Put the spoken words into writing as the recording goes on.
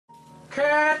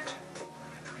Cat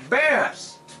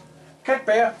Bears. Cat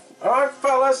Bear. Alright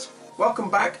fellas,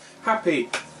 welcome back. Happy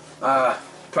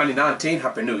 2019,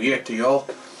 Happy New Year to you all.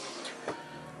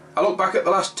 I look back at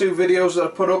the last two videos that I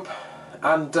put up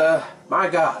and my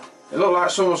God, it looked like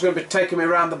someone was going to be taking me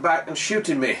around the back and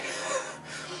shooting me.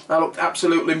 I looked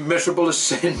absolutely miserable as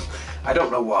sin. I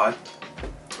don't know why.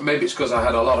 Maybe it's because I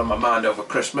had a lot on my mind over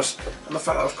Christmas and the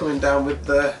fact that I was coming down with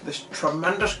this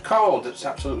tremendous cold that's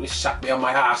absolutely sat me on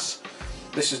my ass.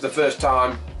 This is the first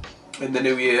time in the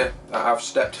new year that I've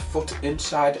stepped foot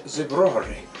inside the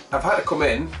brewery. I've had to come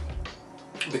in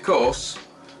because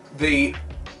the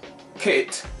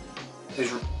kit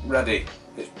is ready.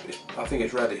 I think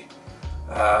it's ready.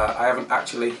 I haven't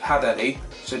actually had any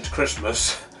since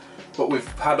Christmas, but we've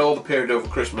had all the period over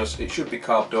Christmas. It should be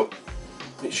carved up.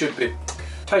 It should be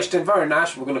tasting very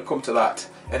nice. We're going to come to that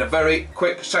in a very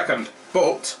quick second.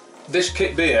 But this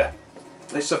kit beer,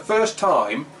 it's the first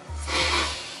time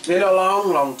in a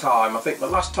long time. I think the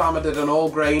last time I did an all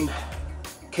grain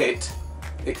kit,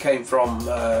 it came from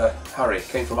Harry, it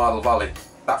came from Idle Valley.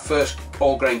 That first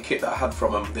all grain kit that I had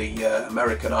from him, the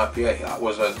American IPA, that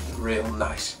was a real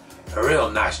nice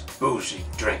boozy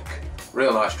drink.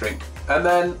 Real nice drink. And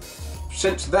then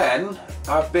since then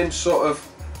I've been sort of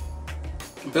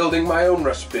building my own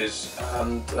recipes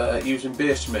and using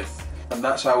Beersmith, and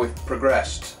that's how we've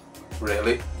progressed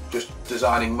really, just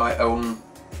designing my own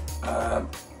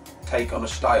take on a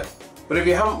style. But if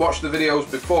you haven't watched the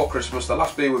videos before Christmas, the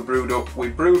last beer we brewed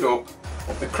up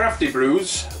the Crafty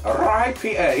Brews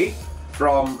RyePA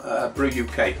from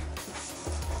BrewUK.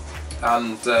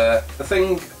 And the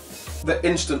thing that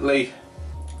instantly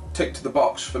ticked the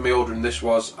box for me ordering this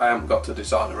was I haven't got to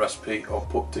design a recipe or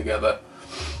put together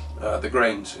the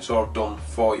grains. It's all done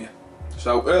for you.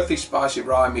 So earthy spicy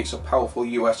rye meets a powerful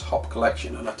US hop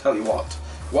collection, and I tell you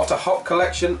what a hop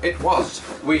collection it was.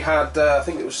 We had I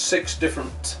think it was 6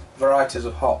 different varieties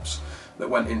of hops that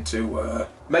went into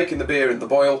making the beer in the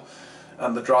boil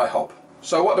and the dry hop.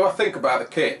 So what do I think about the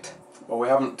kit? Well, we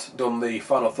haven't done the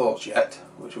final thoughts yet,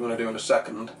 which we're going to do in a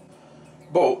second,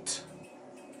 but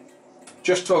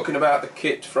just talking about the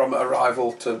kit from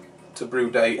arrival to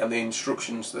brew date and the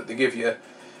instructions that they give you,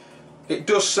 it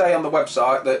does say on the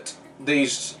website that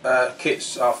these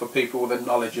kits are for people with a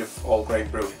knowledge of all grain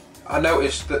brewing. I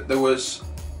noticed that there was,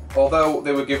 although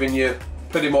they were giving you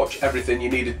pretty much everything you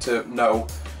needed to know,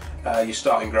 your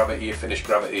starting gravity, your finished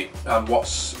gravity, and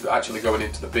what's actually going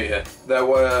into the beer, there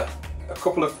were a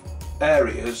couple of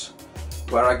areas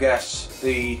where I guess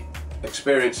the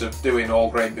experience of doing all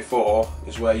grain before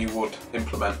is where you would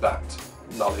implement that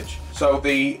knowledge. So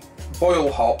the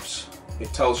boil hops,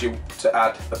 it tells you to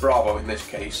add the Bravo in this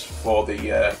case for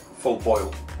the full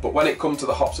boil, but when it comes to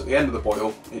the hops at the end of the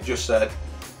boil, it just said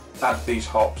add these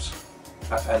hops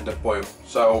at end of boil.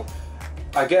 So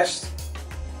I guess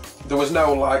there was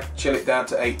no like chill it down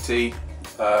to 80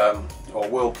 or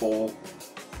whirlpool.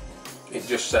 It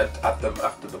just said add them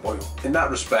after the boil. In that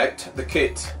respect, the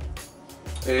kit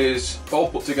is all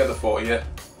put together for you,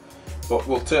 but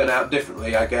will turn out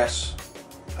differently, I guess,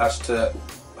 as to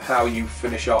how you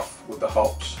finish off with the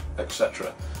hops,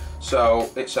 etc. So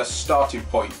it's a starting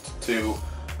point to,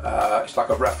 it's like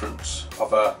a reference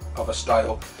of a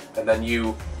style, and then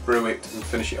you brew it and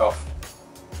finish it off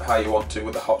how you want to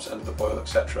with the hops end of the boil,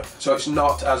 etc. So it's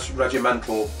not as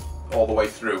regimental all the way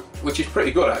through, which is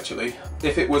pretty good actually.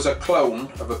 If it was a clone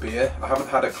of a beer, I haven't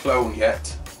had a clone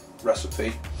yet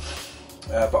recipe,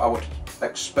 but I would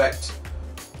expect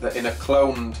that in a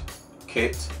cloned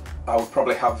kit I would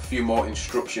probably have a few more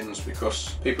instructions,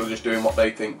 because people are just doing what they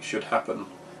think should happen,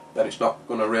 then it's not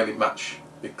going to really match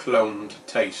the cloned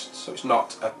taste. So it's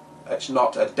not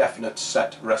a definite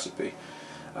set recipe,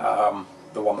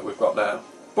 the one that we've got now.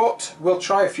 But we'll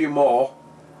try a few more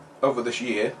over this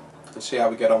year and see how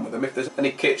we get on with them. If there's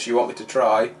any kits you want me to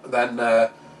try, then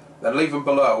leave them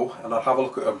below and I'll have a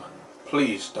look at them.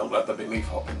 Please don't let there be leaf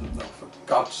hop in them though, for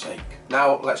God's sake.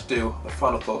 Now let's do the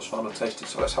final thoughts, final tasting.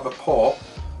 So let's have a pour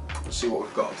and see what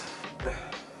we've got.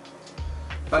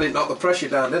 I didn't knock the pressure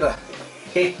down, did I?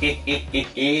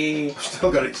 I've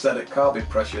still got it set at carbon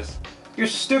pressures. You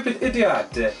stupid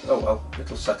idiot! Oh well,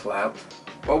 it'll settle out.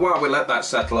 Well, while we let that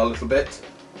settle a little bit,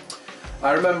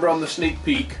 I remember on the sneak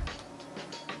peek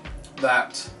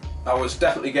that I was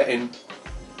definitely getting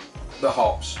the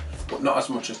hops, but not as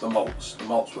much as the malts. The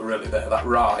malts were really there. That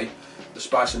rye, the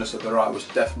spiciness of the rye was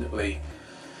definitely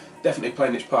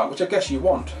playing its part, which I guess you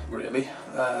want, really.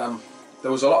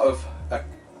 There was a lot of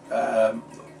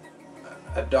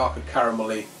a darker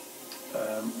caramelly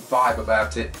vibe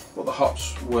about it, but the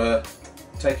hops were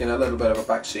taking a little bit of a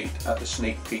backseat at the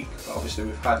sneak peek. Obviously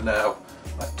we've had now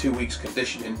like 2 weeks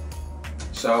conditioning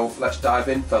So let's dive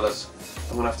in, fellas.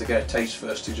 I'm going to have to get a taste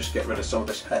first to just get rid of some of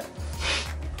this head.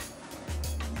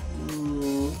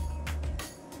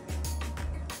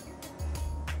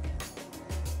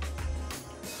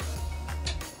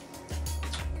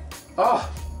 Ah!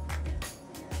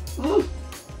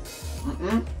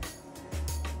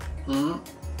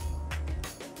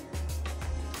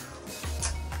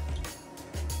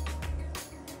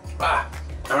 Ah!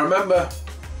 I remember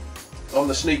on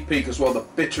the sneak peek as well, the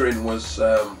bittering was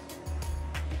it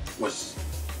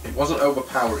wasn't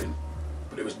overpowering,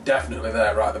 but it was definitely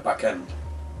there right at the back end,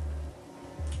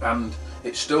 and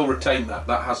it still retained that.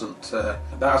 That hasn't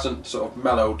sort of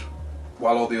mellowed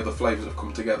while all the other flavours have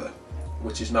come together,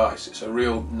 which is nice. It's a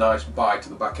real nice bite to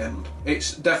the back end.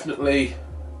 It's definitely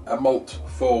a malt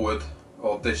forward,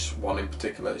 or this one in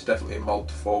particular is definitely a malt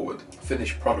forward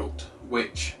finished product,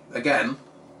 which again,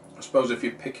 I suppose if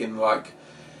you're picking like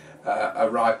a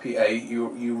RyePA,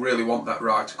 you really want that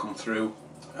rye to come through,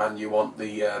 and you want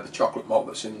the chocolate malt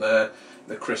that's in there,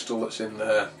 the crystal that's in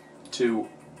there to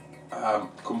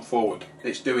come forward.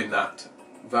 It's doing that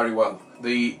very well.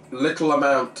 The little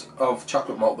amount of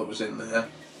chocolate malt that was in there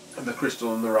and the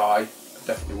crystal and the rye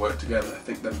definitely worked together. I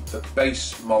think the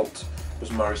base malt was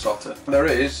Marisota. There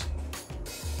is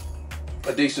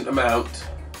a decent amount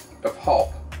of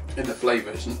hop in the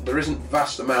flavours. There isn't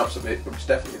vast amounts of it, but it's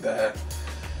definitely there.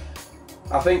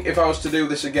 I think if I was to do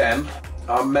this again,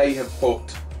 I may have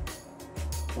put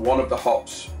one of the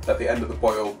hops at the end of the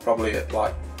boil, probably at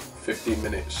like 15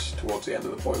 minutes towards the end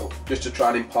of the boil, just to try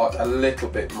and impart a little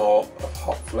bit more of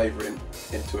hop flavouring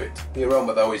into it. The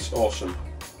aroma though is awesome.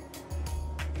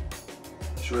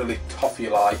 It's really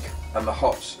toffee-like, and the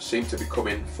hops seem to be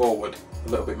coming forward a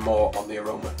little bit more on the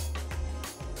aroma.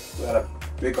 We had a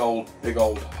big old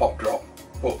hop drop,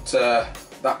 but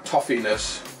that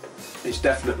toffiness is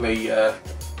definitely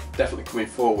coming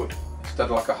forward instead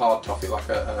of like a hard toffee, like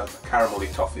a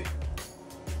caramelly toffee.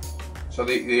 So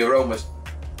the aroma's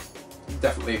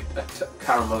definitely a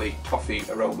caramelly toffee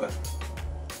aroma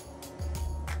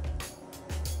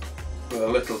with a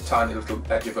little tiny little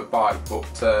edge of a bite,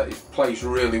 but it plays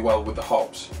really well with the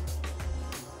hops.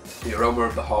 The aroma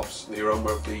of the hops, the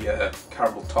aroma of the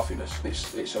caramel toffiness,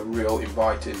 it's a real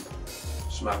inviting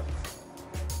smell.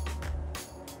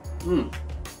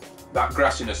 That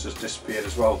grassiness has disappeared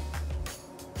as well.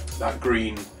 That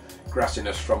green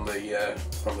grassiness from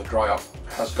the dry hop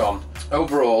has gone.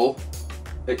 Overall,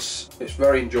 it's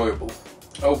very enjoyable.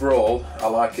 Overall, I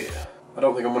like it. I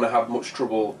don't think I'm going to have much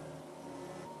trouble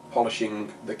polishing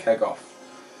the keg off.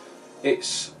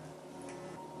 It's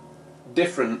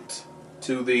different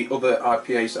to the other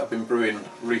IPAs that I've been brewing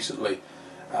recently.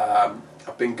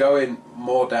 I've been going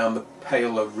more down the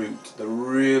paler route, the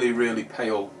really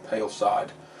pale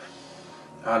side,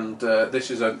 and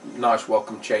this is a nice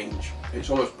welcome change. It's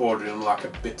almost bordering on like a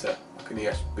bitter, like an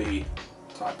ESB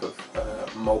type of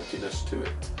maltiness to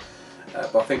it,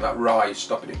 but I think that rye is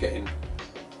stopping it getting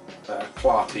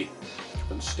clarty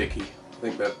and sticky. I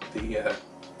think that the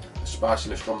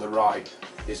spiciness from the rye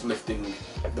is lifting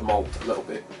the malt a little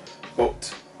bit,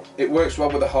 but it works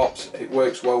well with the hops, it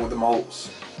works well with the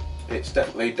malts. It's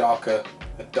definitely a darker,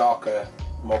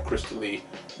 more crystally,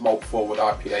 malt forward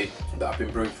IPA that I've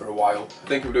been brewing for a while. I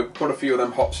think if we put a few of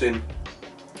them hops in,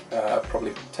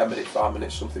 probably 10 minutes, 5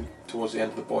 minutes, something towards the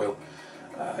end of the boil,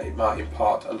 it might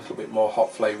impart a little bit more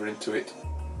hop flavour into it.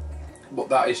 But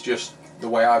that is just the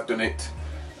way I've done it.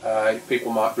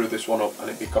 People might brew this one up and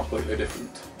it'd be completely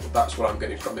different, but that's what I'm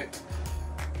getting from it.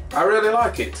 I really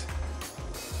like it.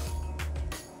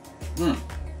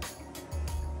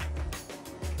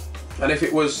 And if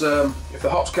it was, if the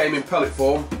hops came in pellet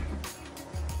form,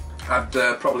 I'd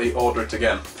probably order it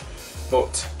again.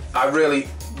 But I really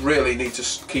need to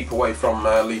keep away from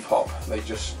leaf hop. They're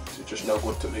just no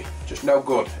good to me. Just no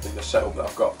good in the setup that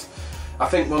I've got. I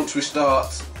think once we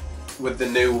start with the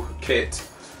new kit,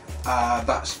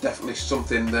 that's definitely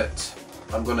something that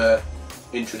I'm going to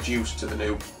introduce to the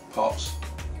new pots.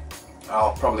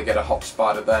 I'll probably get a hop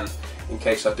spider then, in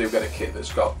case I do get a kit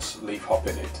that's got leaf hop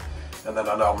in it, and then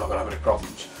I know I'm not going to have any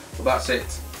problems. But that's it.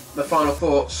 The final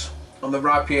thoughts on the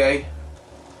RyePA.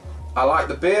 I like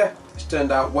the beer, it's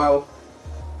turned out well.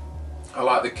 I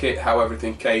like the kit, how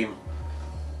everything came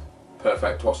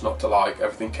perfect. What's not to like?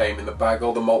 Everything came in the bag,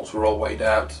 all the malts were all weighed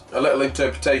out. A little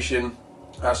interpretation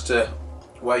as to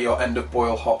where your end of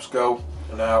boil hops go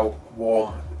and how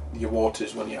warm your water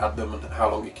is when you add them and how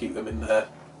long you keep them in there.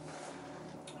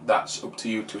 That's up to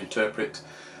you to interpret.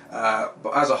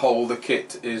 But as a whole, the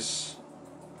kit is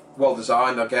well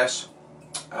designed, I guess,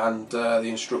 and the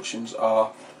instructions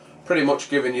are pretty much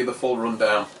giving you the full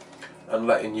rundown and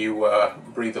letting you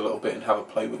breathe a little bit and have a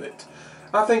play with it.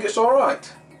 I think it's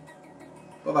alright.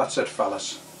 Well, that's it,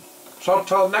 fellas. So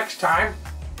until next time,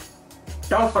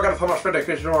 don't forget to thumbs up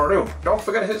because you already do. Don't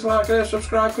forget to hit like and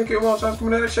subscribe, click it once, ask me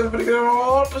to share the video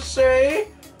all to say.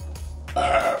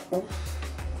 And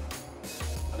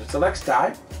until next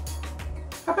time,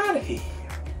 I'm out of here.